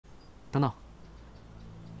等等，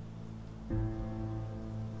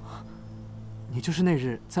你就是那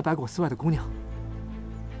日在白果寺外的姑娘。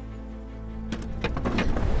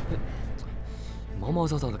毛毛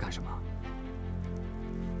躁躁的干什么？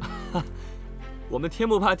我们天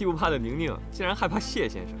不怕地不怕的宁宁，竟然害怕谢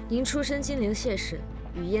先生。您出身金陵谢氏，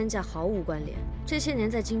与燕家毫无关联。这些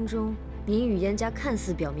年在京中，您与燕家看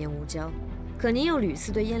似表面无交，可您又屡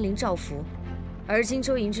次对燕陵照拂。而今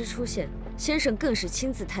周莹之出现，先生更是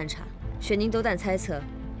亲自探查。雪宁斗胆猜测，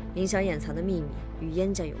您想掩藏的秘密与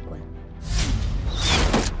燕家有关。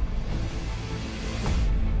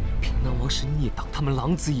平南王是逆党，他们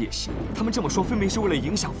狼子野心。他们这么说，分明是为了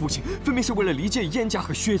影响父亲，分明是为了离间燕家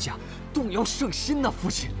和薛家，动摇圣心呐，父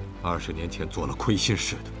亲。20年前做了亏心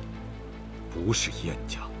事的，不是燕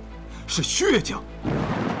家，是薛家。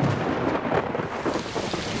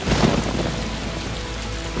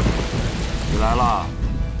你来了，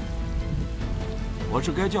我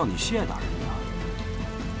是该叫你谢大人呢，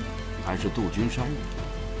还是杜君山人？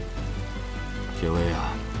谢薇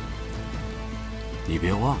啊，你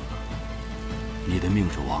别忘了，你的命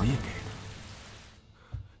是王爷给的。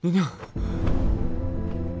宁宁，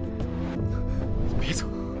别走。